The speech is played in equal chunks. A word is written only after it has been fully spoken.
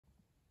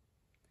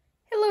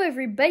Hello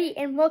everybody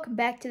and welcome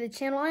back to the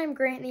channel. I am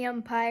Grant the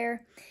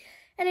Umpire,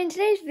 and in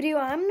today's video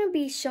I'm going to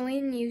be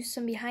showing you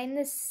some behind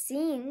the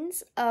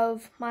scenes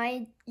of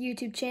my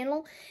YouTube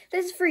channel.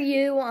 This is for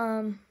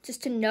you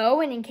just to know,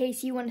 and in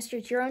case you want to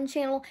start your own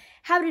channel,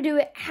 how to do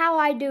it, how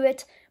I do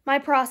it, my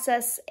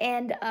process,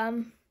 and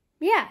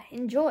yeah,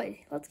 enjoy.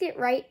 Let's get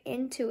right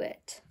into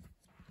it.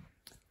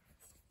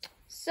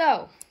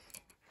 So,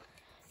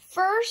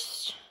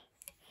 first,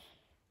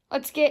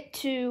 let's get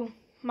to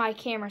my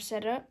camera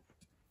setup.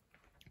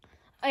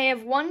 I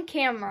have one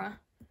camera,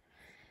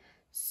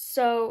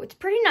 so it's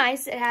pretty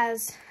nice. It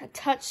has a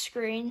touch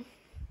screen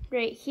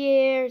right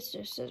here. It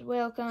just says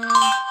welcome,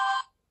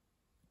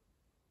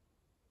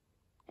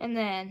 and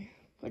then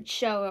would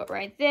show it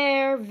right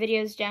there.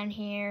 Videos down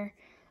here,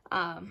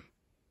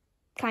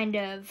 kind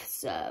of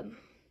some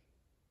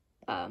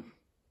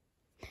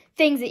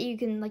things that you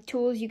can, like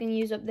tools you can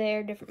use up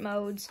there, different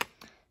modes.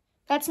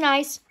 That's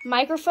nice.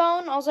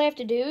 Microphone, all I have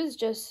to do is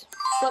just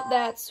flip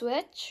that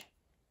switch,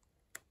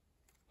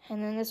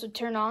 and then this would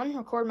turn on,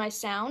 record my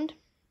sound.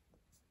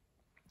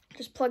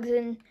 Just plugs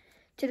in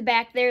to the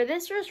back there.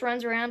 This just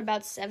runs around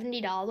about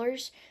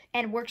 $70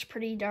 and works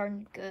pretty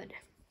darn good.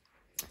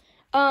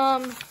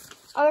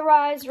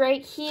 Otherwise,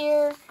 right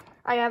here,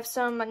 I have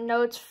some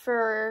notes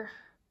for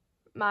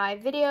my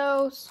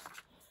videos.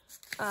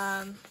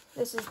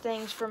 This is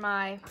things for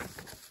my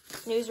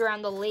news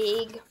around the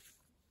league.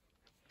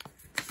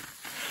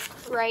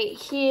 Right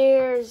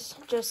here's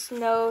just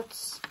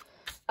notes.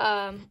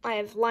 I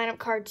have lineup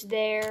cards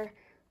there,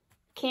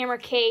 camera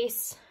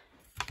case.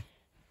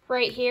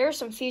 Right here,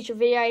 some future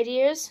video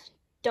ideas.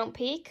 Don't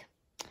peek.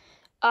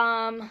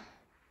 Markers,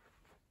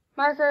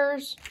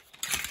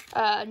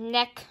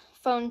 neck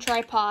phone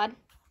tripod.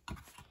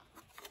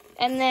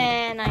 And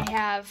then I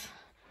have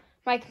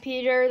my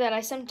computer that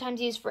I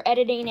sometimes use for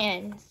editing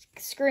and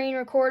screen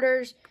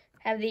recorders.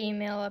 I have the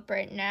email up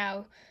right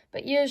now,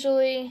 but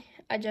usually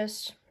I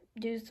just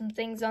do some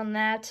things on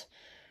that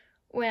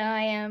when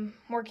I am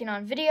working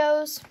on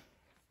videos.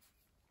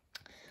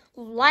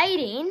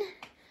 Lighting.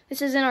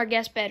 This is in our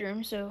guest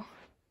bedroom, so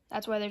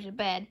that's why there's a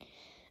bed.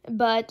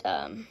 But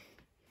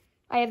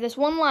I have this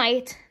one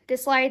light,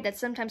 this light that's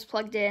sometimes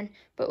plugged in,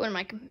 but when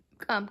my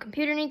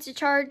computer needs to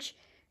charge,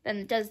 then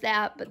it does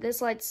that. But this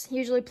light's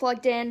usually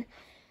plugged in,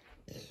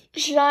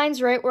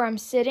 shines right where I'm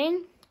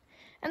sitting.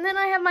 And then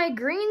I have my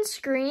green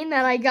screen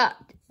that I got.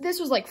 This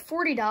was like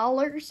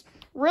 $40,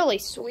 really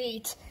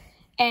sweet.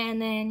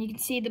 And then you can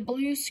see the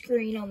blue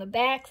screen on the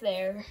back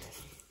there.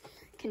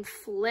 Can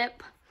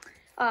flip.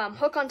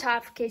 Hook on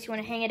top in case you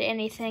want to hang it to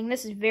anything.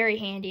 This is very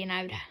handy, and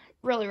I would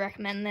really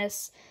recommend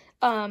this.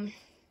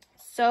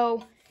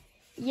 So,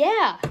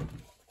 yeah.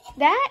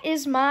 That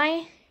is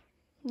my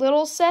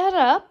little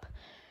setup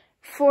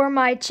for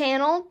my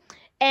channel.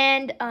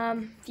 And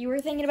if you were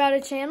thinking about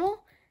a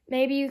channel,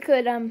 maybe you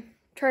could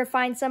try to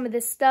find some of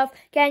this stuff.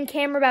 Again,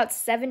 camera about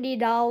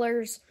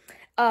 $70.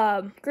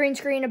 Green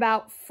screen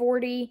about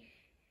 $40.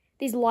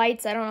 These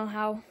lights, I don't know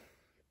how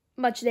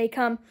much they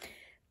come,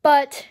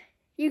 but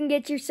you can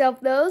get yourself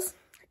those.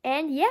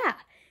 And yeah,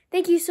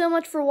 thank you so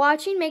much for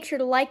watching. Make sure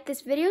to like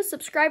this video,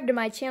 subscribe to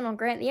my channel,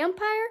 Grant the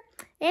Umpire,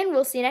 and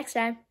we'll see you next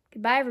time.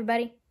 Goodbye,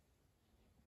 everybody.